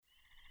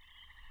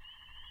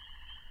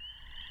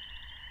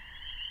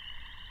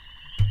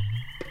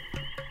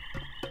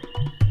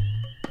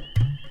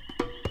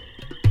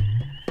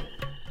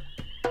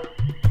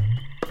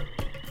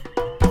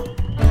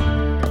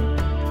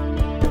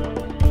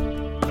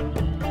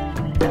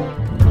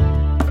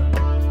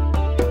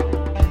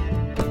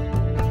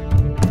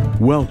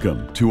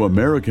Welcome to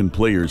American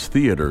Players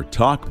Theater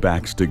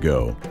Talkbacks to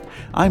Go.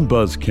 I'm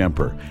Buzz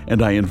Kemper,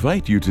 and I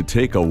invite you to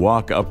take a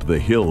walk up the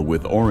hill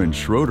with Orange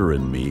Schroeder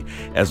and me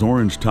as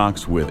Orange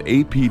talks with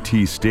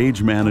APT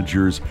stage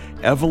managers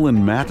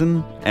Evelyn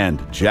Matten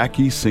and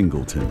Jackie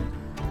Singleton.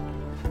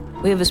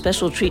 We have a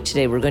special treat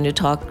today. We're going to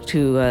talk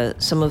to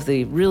some of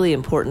the really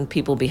important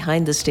people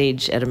behind the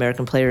stage at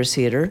American Players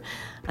Theater.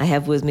 I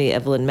have with me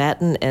Evelyn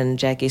Matten and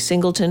Jackie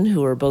Singleton,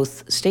 who are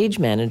both stage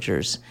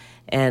managers.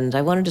 And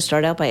I wanted to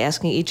start out by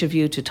asking each of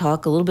you to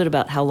talk a little bit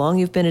about how long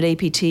you've been at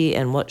APT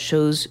and what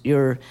shows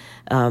you're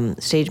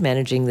stage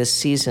managing this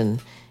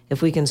season.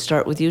 If we can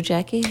start with you,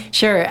 Jackie?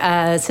 Sure.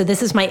 So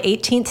this is my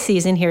 18th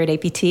season here at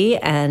APT,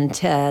 and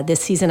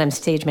this season I'm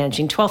stage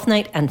managing Twelfth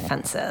Night and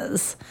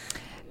Fences.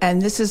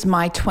 And this is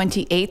my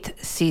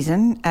 28th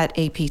season at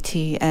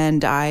APT,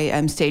 and I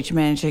am stage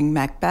managing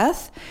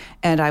Macbeth,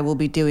 and I will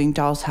be doing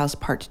Doll's House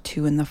Part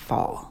 2 in the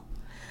fall.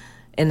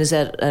 And is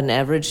that an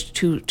average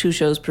two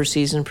shows per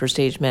season per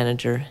stage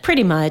manager?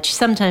 Pretty much.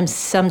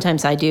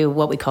 Sometimes I do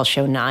what we call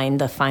show 9,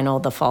 the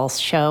fall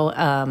show.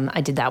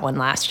 I did that one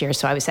last year,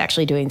 so I was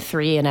actually doing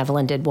 3, and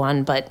Evelyn did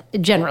 1. But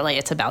generally,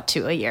 it's about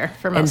 2 a year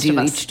for most of us. And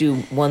do you each do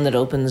one that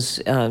opens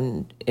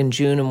in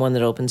June and one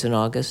that opens in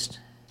August?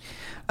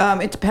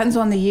 It depends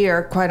on the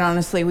year, quite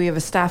honestly. We have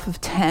a staff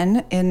of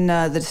 10 in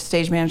the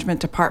stage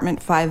management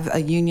department,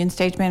 5 union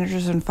stage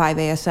managers and 5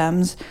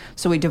 ASMs.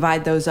 So we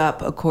divide those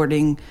up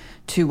according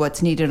to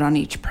what's needed on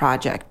each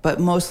project. But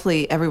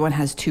mostly everyone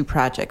has 2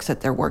 projects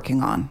that they're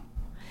working on.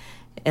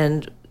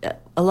 And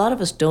a lot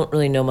of us don't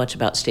really know much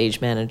about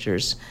stage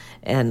managers.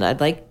 And I'd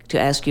like to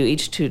ask you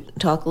each to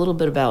talk a little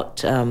bit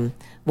about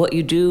what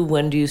you do,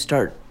 when do you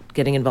start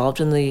getting involved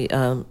in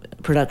the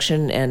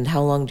production, and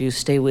how long do you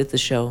stay with the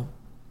show?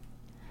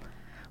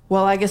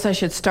 Well, I guess I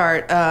should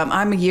start.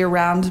 I'm a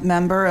year-round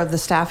member of the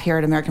staff here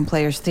at American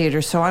Players Theater,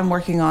 so I'm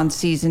working on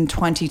season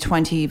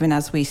 2020 even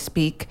as we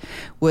speak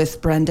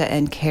with Brenda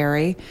and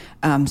Carrie.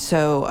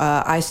 So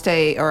I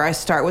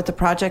start with the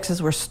projects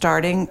as we're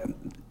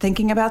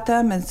thinking about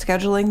them and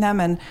scheduling them,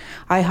 and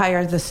I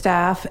hire the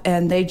staff,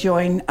 and they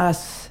join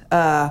us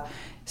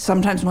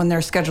sometimes when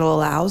their schedule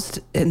allows.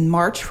 In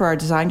March for our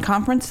design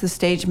conference, the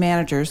stage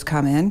managers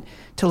come in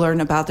to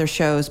learn about their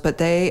shows, but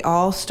they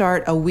all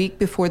start a week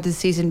before the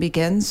season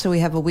begins, so we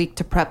have a week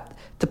to prep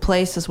the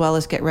place as well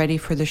as get ready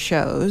for the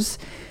shows.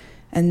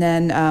 And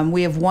then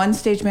we have one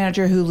stage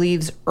manager who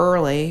leaves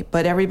early,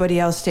 but everybody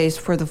else stays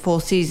for the full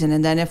season,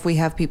 and then if we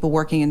have people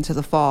working into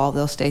the fall,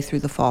 they'll stay through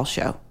the fall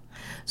show.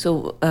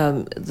 So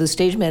the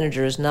stage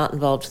manager is not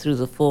involved through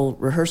the full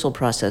rehearsal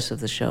process of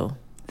the show?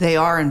 They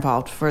are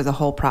involved for the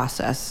whole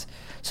process.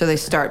 So they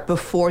start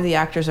before the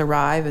actors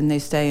arrive and they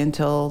stay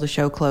until the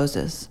show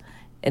closes.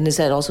 And is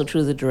that also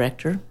true of the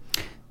director?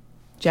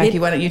 Jackie,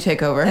 why don't you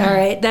take over? All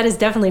right. That is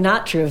definitely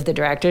not true of the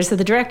director. So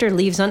the director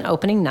leaves on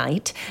opening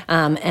night,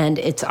 and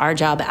it's our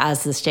job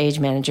as the stage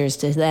managers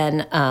to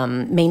then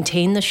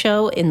maintain the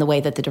show in the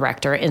way that the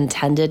director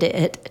intended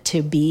it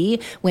to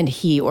be when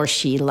he or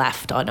she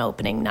left on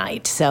opening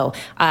night. So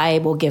I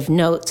will give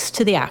notes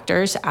to the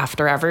actors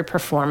after every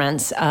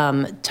performance,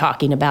 sometimes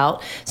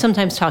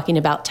talking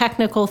about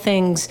technical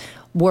things,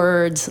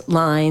 words,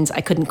 lines,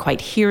 I couldn't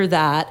quite hear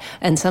that,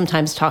 and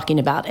sometimes talking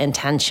about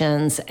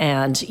intentions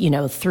and,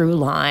 through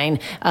line.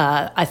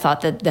 I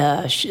thought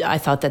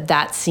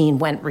that scene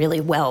went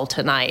really well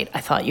tonight. I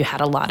thought you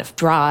had a lot of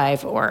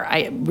drive, or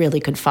I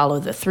really could follow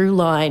the through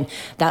line.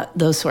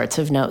 Those sorts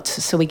of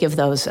notes. So we give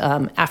those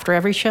after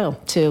every show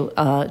to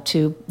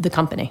the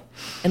company.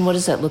 And what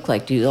does that look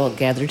like? Do you all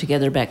gather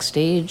together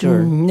backstage,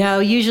 or? No,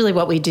 usually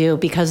what we do,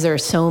 because there are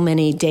so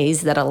many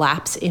days that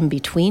elapse in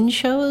between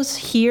shows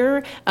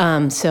here,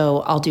 so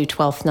I'll do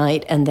 12th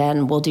night, and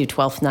then we'll do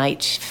 12th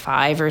night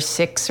 5 or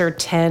 6 or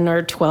 10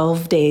 or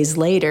 12 days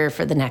later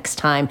for the next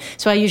time.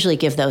 So I usually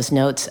give those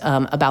notes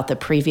about the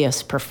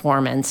previous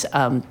performance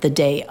the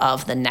day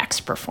of the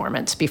next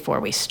performance before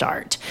we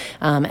start.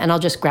 And I'll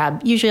just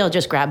grab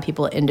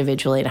people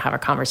individually to have a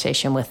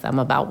conversation with them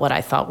about what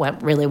I thought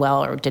went really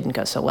well or didn't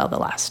go so well the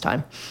last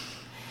time.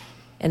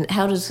 And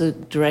how does the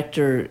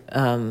director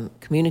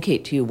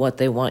communicate to you what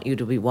they want you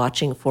to be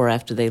watching for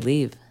after they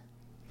leave?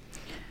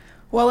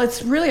 Well,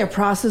 it's really a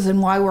process,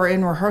 and why we're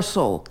in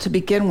rehearsal to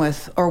begin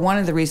with, or one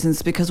of the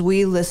reasons, because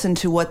we listen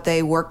to what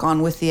they work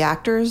on with the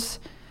actors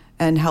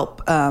and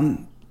help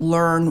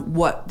learn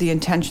what the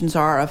intentions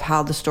are of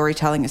how the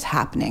storytelling is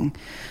happening.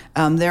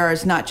 There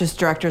is not just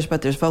directors,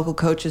 but there's vocal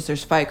coaches,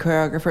 there's fight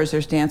choreographers,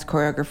 there's dance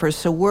choreographers.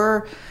 So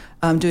we're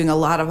doing a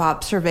lot of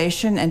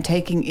observation and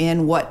taking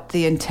in what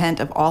the intent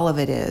of all of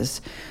it is.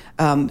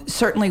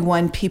 Certainly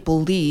when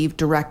people leave,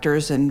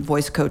 directors and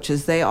voice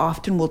coaches, they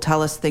often will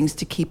tell us things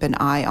to keep an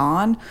eye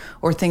on,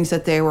 or things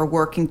that they were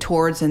working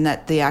towards and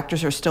that the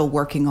actors are still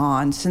working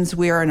on. Since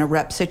we are in a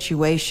rep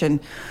situation,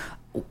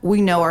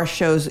 we know our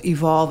shows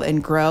evolve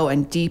and grow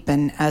and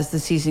deepen as the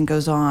season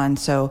goes on.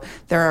 So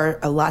there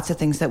are lots of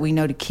things that we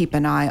know to keep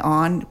an eye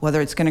on,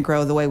 whether it's going to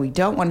grow the way we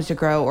don't want it to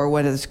grow or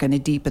whether it's going to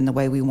deepen the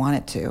way we want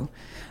it to.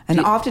 And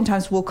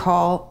oftentimes we'll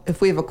call,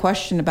 if we have a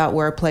question about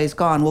where a play's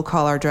gone, we'll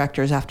call our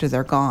directors after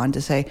they're gone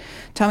to say,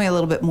 tell me a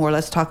little bit more.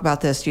 Let's talk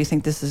about this. Do you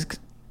think this is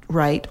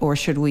right, or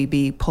should we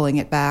be pulling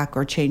it back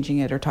or changing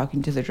it or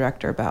talking to the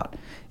director about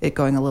it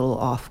going a little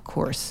off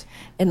course?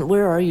 And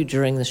where are you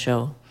during the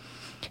show?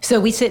 So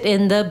we sit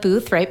in the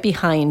booth right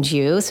behind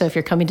you. So if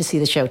you're coming to see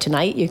the show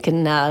tonight, you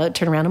can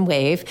turn around and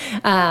wave.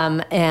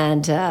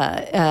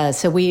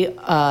 So we,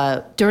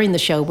 during the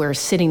show, we're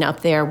sitting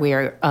up there.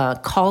 We're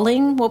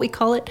calling, what we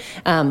call it,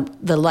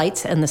 the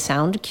lights and the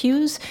sound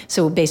cues.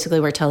 So basically,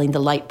 we're telling the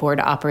light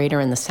board operator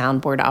and the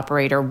sound board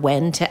operator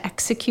when to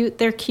execute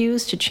their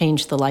cues, to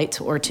change the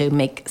lights or to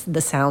make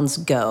the sounds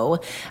go.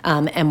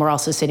 And we're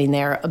also sitting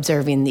there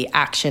observing the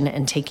action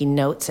and taking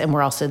notes. And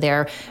we're also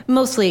there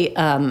mostly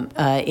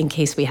in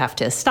case we have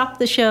to stop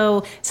the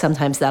show.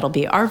 Sometimes that'll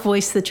be our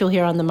voice that you'll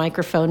hear on the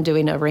microphone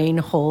doing a rain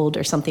hold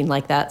or something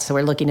like that. So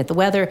we're looking at the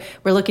weather,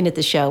 we're looking at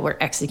the show, we're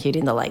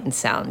executing the light and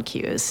sound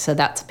cues. So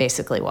that's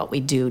basically what we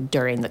do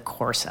during the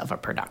course of a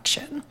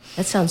production.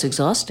 That sounds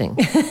exhausting.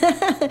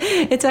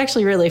 It's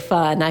actually really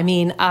fun. I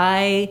mean,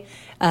 I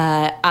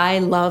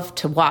love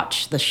to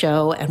watch the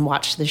show and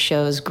watch the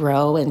shows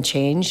grow and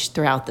change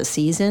throughout the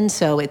season.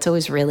 So it's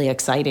always really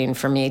exciting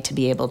for me to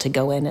be able to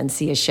go in and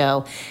see a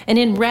show. And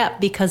in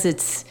rep, because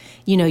it's,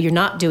 you're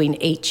not doing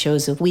 8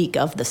 shows a week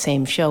of the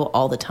same show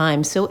all the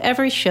time. So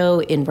every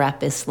show in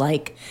rep is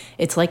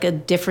it's like a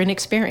different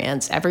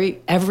experience.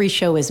 Every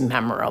show is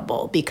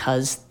memorable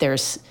because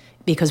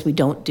we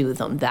don't do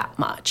them that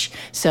much.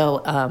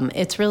 So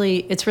it's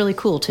really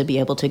cool to be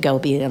able to go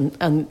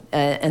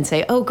and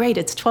say, oh, great,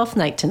 it's 12th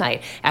night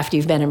tonight after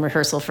you've been in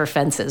rehearsal for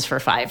Fences for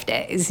 5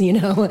 days,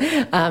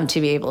 to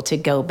be able to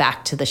go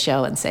back to the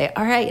show and say,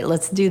 all right,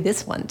 let's do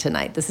this one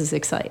tonight. This is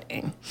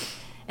exciting.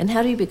 And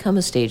how do you become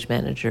a stage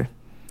manager?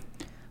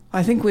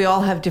 I think we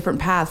all have different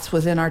paths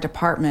within our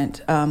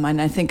department.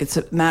 And I think it's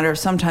a matter of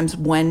sometimes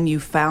when you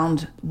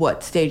found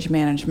what stage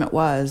management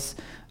was.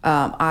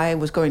 I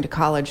was going to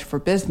college for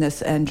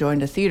business and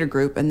joined a theater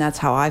group, and that's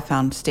how I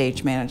found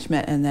stage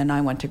management. And then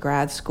I went to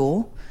grad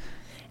school.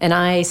 And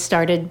I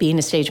started being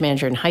a stage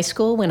manager in high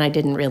school when I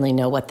didn't really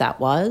know what that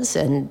was.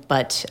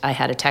 But I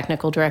had a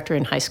technical director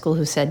in high school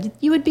who said,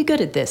 you would be good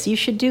at this. You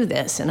should do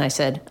this. And I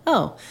said,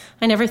 oh,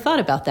 I never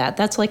thought about that.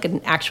 That's like an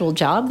actual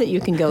job that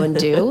you can go and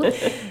do.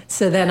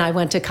 So then I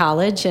went to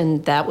college,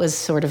 and that was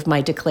sort of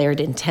my declared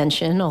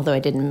intention, although I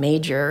didn't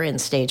major in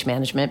stage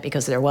management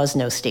because there was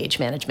no stage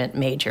management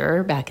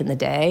major back in the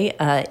day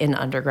in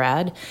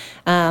undergrad.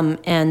 And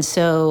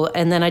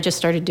then I just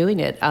started doing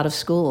it out of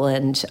school,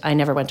 and I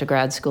never went to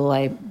grad school.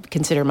 I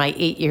consider my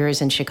 8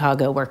 years in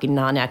Chicago working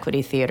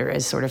non-equity theater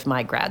as sort of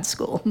my grad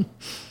school.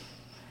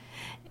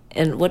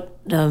 And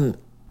what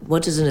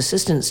does an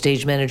assistant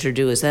stage manager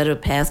do? Is that a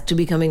path to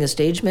becoming a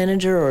stage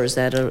manager, or is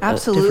that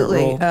Absolutely.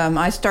 a different role?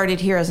 I started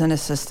here as an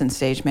assistant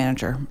stage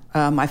manager.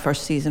 My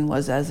first season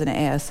was as an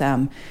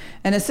ASM.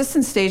 An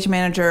assistant stage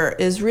manager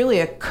is really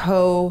a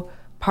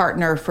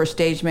co-partner for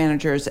stage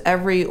managers.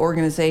 Every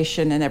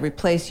organization and every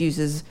place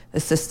uses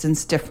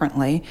assistants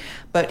differently.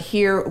 But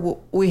here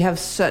we have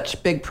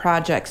such big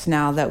projects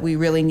now that we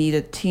really need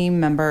a team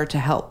member to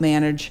help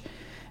manage.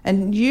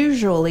 And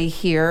usually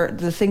here,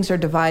 the things are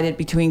divided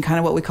between kind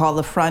of what we call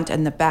the front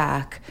and the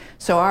back.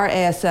 So our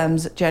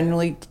ASMs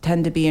generally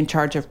tend to be in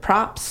charge of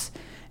props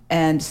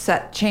and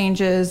set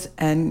changes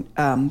and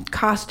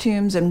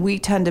costumes, and we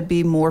tend to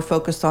be more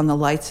focused on the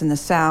lights and the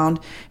sound.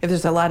 If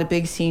there's a lot of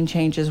big scene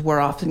changes, we're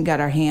often got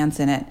our hands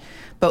in it.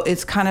 But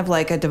it's kind of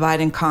like a divide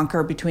and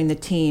conquer between the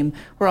team.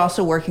 We're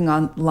also working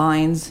on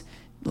lines,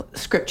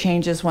 script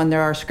changes when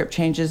there are script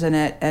changes in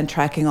it, and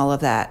tracking all of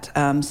that.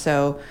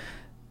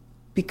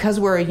 Because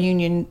we're a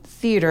union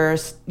theater,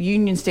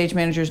 union stage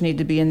managers need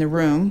to be in the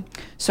room.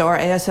 So our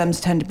ASMs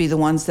tend to be the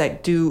ones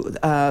that do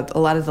a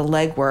lot of the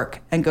legwork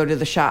and go to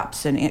the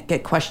shops and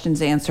get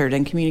questions answered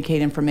and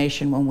communicate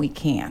information when we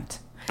can't.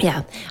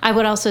 Yeah, I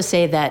would also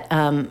say that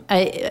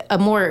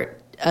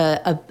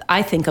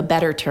I think a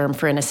better term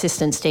for an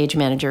assistant stage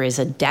manager is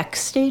a deck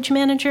stage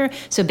manager.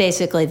 So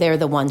basically, they're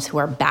the ones who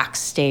are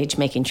backstage,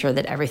 making sure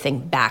that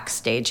everything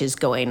backstage is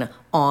going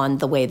on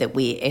the way that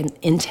we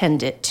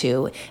intend it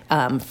to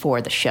for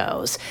the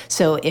shows.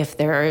 So if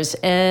there's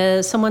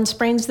someone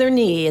sprains their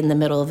knee in the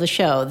middle of the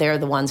show, they're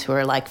the ones who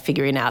are like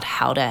figuring out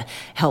how to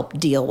help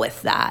deal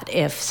with that.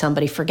 If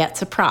somebody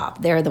forgets a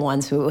prop, they're the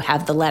ones who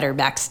have the letter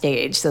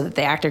backstage so that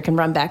the actor can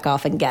run back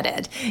off and get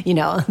it,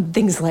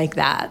 things like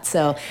that.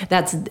 So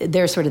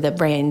they're sort of the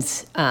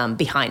brains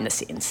behind the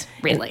scenes,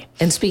 really.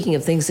 And speaking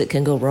of things that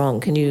can go wrong,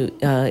 can you,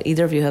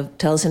 either of you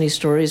tell us any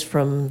stories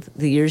from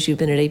the years you've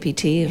been at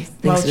APT?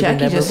 Well,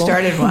 Jackie just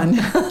started one.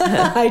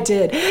 I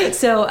did.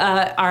 So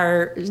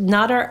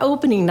not our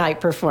opening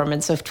night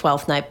performance of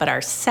Twelfth Night, but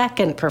our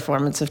second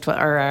performance of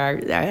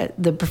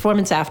the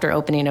performance after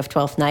opening of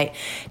Twelfth Night,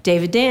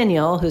 David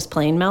Daniel, who's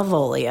playing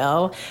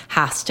Malvolio,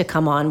 has to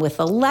come on with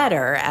a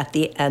letter at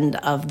the end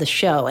of the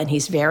show, and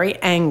he's very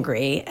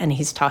angry, and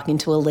he's talking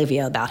to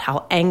Olivia about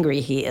how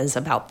angry he is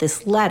about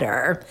this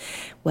letter.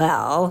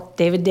 Well,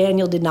 David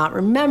Daniel did not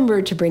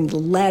remember to bring the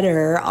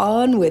letter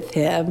on with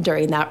him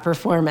during that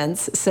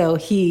performance. So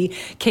he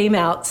came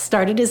out,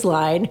 started his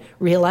line,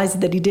 realized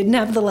that he didn't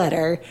have the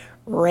letter,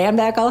 ran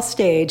back off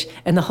stage,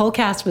 and the whole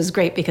cast was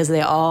great because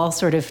they all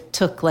sort of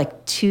took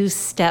like 2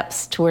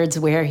 steps towards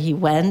where he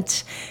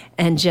went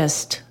and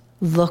just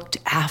looked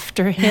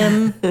after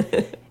him.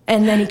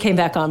 And then he came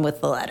back on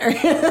with the letter.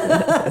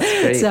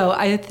 So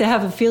I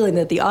have a feeling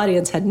that the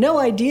audience had no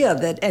idea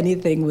that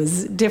anything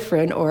was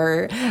different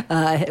or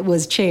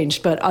was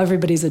changed, but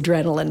everybody's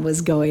adrenaline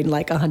was going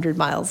like 100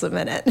 miles a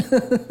minute.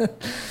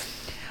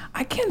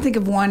 I can't think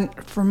of one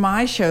for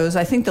my shows.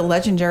 I think the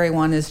legendary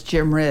one is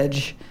Jim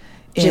Ridge.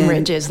 Jim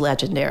Ridge is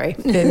legendary.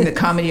 In the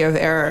Comedy of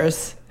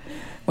Errors,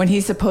 when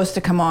he's supposed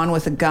to come on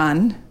with a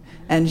gun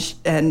and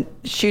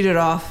shoot it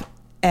off,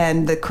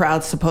 and the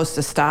crowd's supposed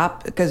to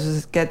stop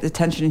because get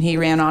attention, and he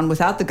ran on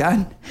without the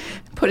gun,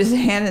 put his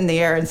hand in the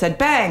air and said,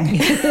 "Bang!"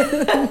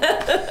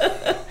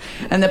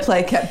 And the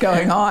play kept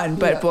going on.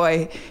 But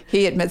boy,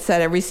 he admits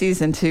that every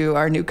season to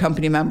our new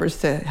company members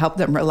to help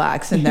them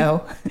relax and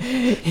know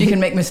you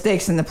can make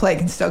mistakes and the play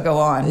can still go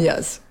on.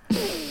 Yes.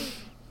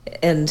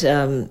 And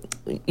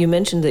you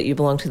mentioned that you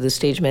belong to the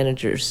Stage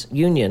Managers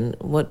Union.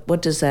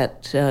 What does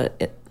that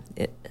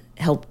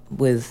help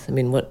with? I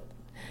mean,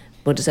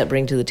 what does that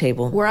bring to the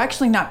table? We're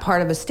actually not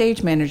part of a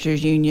stage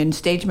managers union.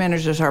 Stage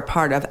managers are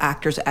part of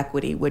Actors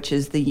Equity, which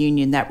is the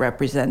union that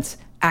represents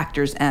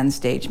actors and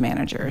stage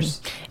managers.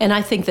 And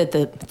I think that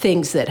the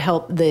things that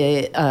help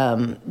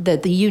that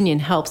the union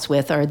helps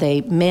with are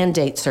they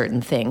mandate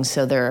certain things.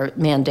 So there are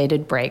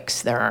mandated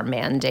breaks, there are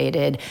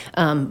mandated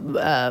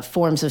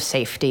forms of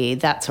safety,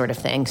 that sort of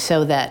thing,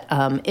 so that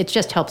it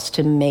just helps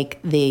to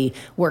make the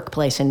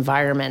workplace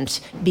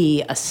environment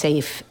be a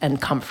safe and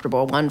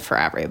comfortable one for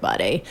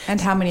everybody. And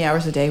how many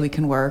hours a day we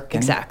can work.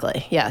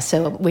 Exactly, yeah.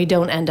 So we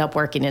don't end up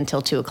working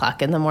until 2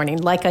 o'clock in the morning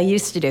like I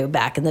used to do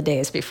back in the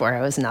days before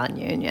I was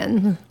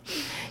non-union.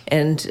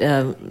 And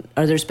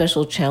are there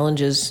special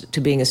challenges to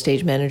being a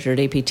stage manager at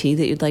APT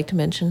that you'd like to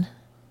mention?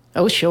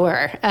 Oh,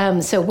 sure.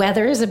 So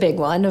weather is a big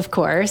one, of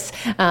course.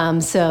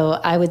 So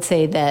I would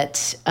say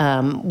that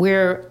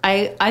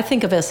I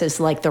think of us as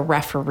like the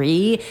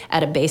referee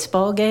at a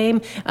baseball game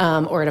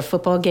or at a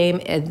football game,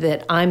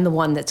 that I'm the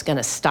one that's going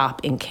to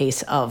stop in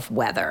case of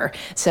weather.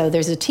 So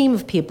there's a team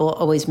of people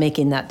always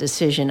making that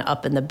decision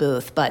up in the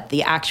booth, but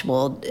the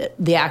actual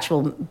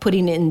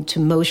putting into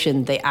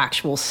motion, the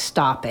actual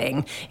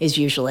stopping is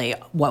usually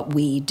what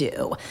we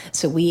do.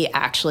 So we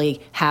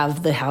actually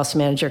have the house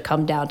manager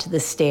come down to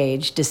the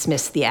stage,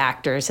 dismiss the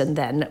actors, and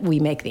then we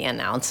make the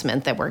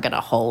announcement that we're going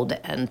to hold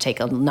and take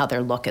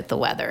another look at the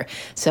weather.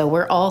 So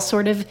we're all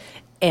sort of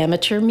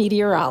amateur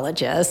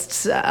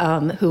meteorologists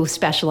who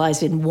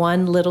specialize in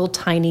one little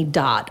tiny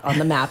dot on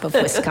the map of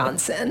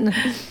Wisconsin.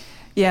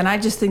 Yeah, and I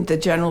just think the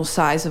general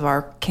size of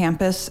our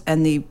campus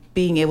and the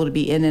being able to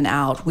be in and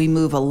out, we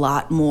move a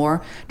lot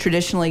more.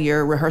 Traditionally,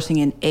 you're rehearsing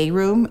in a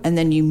room, and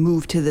then you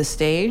move to the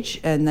stage,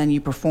 and then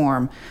you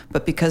perform.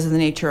 But because of the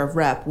nature of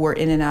rep, we're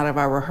in and out of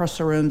our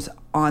rehearsal rooms,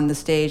 on the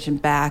stage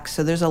and back.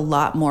 So there's a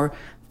lot more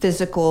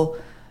physical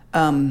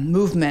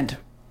movement.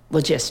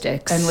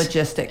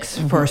 Logistics.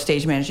 For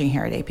stage managing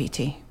here at APT.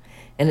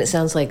 And it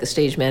sounds like the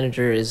stage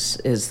manager is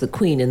the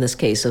queen in this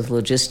case of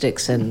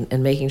logistics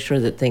and making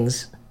sure that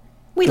things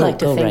We like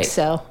to think right.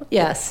 so,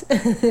 yes.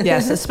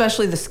 Yes,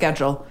 especially the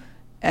schedule.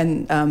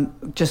 And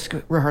just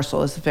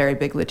rehearsal is a very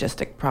big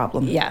logistic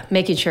problem. Yeah,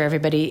 making sure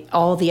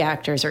all the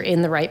actors are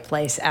in the right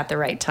place at the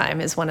right time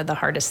is one of the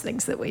hardest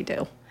things that we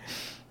do.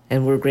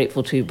 And we're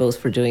grateful to you both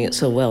for doing it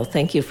so well.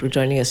 Thank you for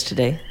joining us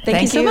today.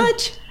 Thank you so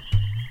much.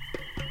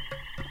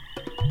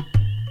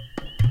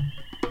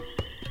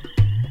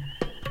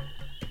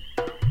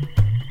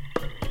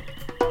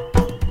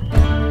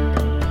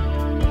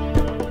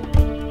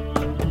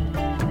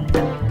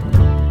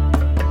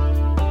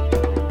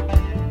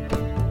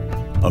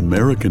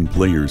 American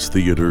Players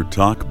Theater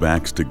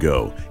Talkbacks to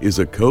Go is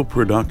a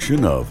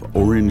co-production of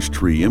Orange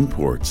Tree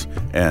Imports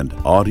and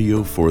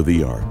Audio for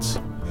the Arts.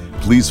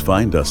 Please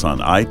find us on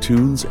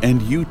iTunes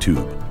and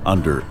YouTube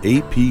under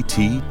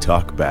APT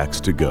Talkbacks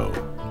to Go.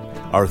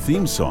 Our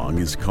theme song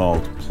is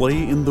called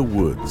Play in the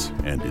Woods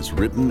and is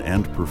written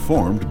and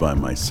performed by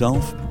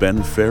myself,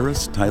 Ben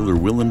Ferris, Tyler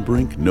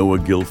Willenbrink, Noah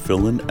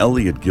Gilfillan,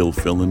 Elliot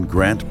Gilfillan,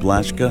 Grant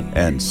Blaschka,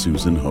 and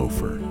Susan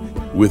Hofer.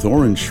 With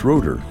Orange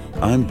Schroeder,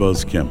 I'm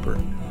Buzz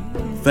Kemper.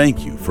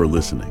 Thank you for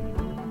listening.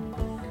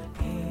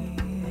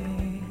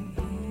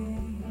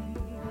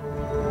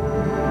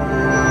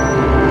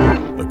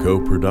 A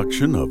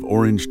co-production of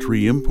Orange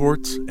Tree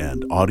Imports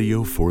and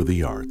Audio for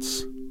the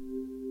Arts.